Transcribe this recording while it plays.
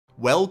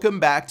Welcome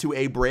back to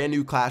a brand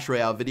new Clash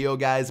Royale video,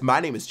 guys. My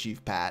name is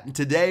Chief Pat, and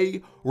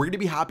today we're going to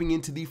be hopping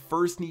into the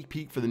first sneak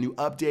peek for the new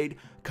update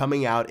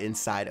coming out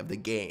inside of the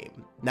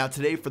game. Now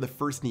today, for the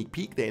first sneak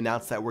peek, they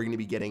announced that we're going to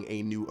be getting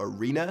a new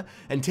arena,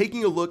 and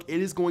taking a look, it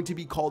is going to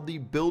be called the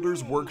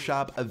Builder's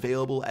Workshop,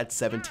 available at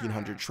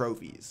 1,700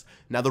 trophies.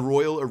 Now the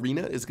Royal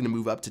Arena is going to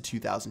move up to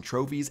 2,000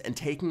 trophies, and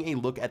taking a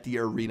look at the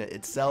arena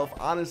itself,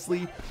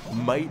 honestly,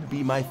 might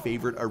be my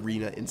favorite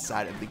arena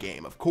inside of the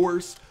game. Of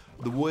course,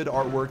 the wood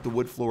artwork, the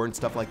wood floor and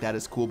stuff like that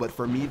is cool, but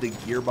for me, the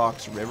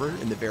Gearbox River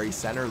in the very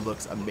center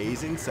looks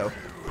amazing. So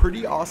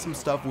pretty awesome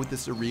stuff with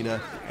this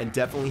arena, and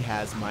definitely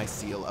has my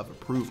seal of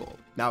approval.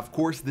 Now, of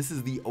course, this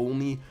is the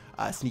only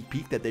sneak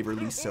peek that they've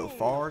released so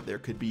far. There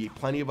could be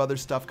plenty of other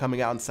stuff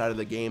coming out inside of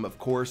the game. Of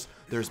course,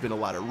 there's been a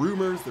lot of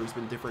rumors, there's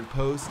been different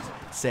posts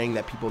saying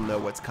that people know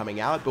what's coming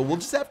out, but we'll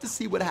just have to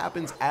see what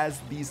happens as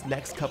these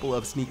next couple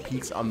of sneak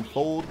peeks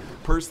unfold.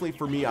 Personally,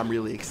 for me, I'm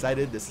really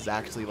excited. This is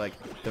actually like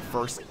the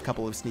first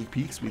couple of sneak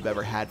peeks we've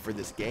ever had for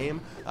this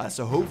game,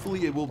 so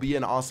hopefully it will be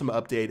an awesome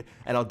update,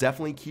 and I'll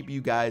definitely keep you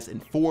guys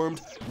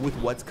informed with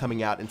what's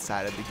coming out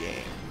inside of the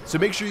game. So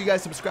make sure you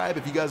guys subscribe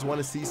if you guys want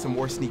to see some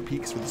more sneak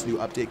peeks for this new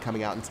update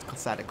coming out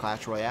inside of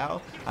Clash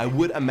Royale. I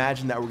would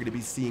imagine that we're going to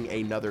be seeing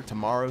another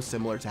tomorrow,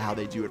 similar to how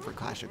they do it for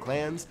Clash of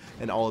Clans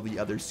and all of the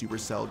other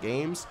Supercell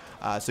games.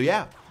 So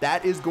yeah,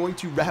 that is going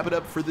to wrap it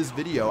up for this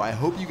video. I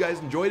hope you guys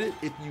enjoyed it.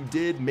 If you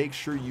did, make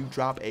sure you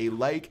drop a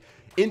like.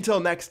 Until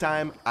next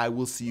time, I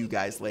will see you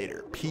guys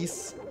later.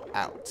 Peace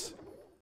out.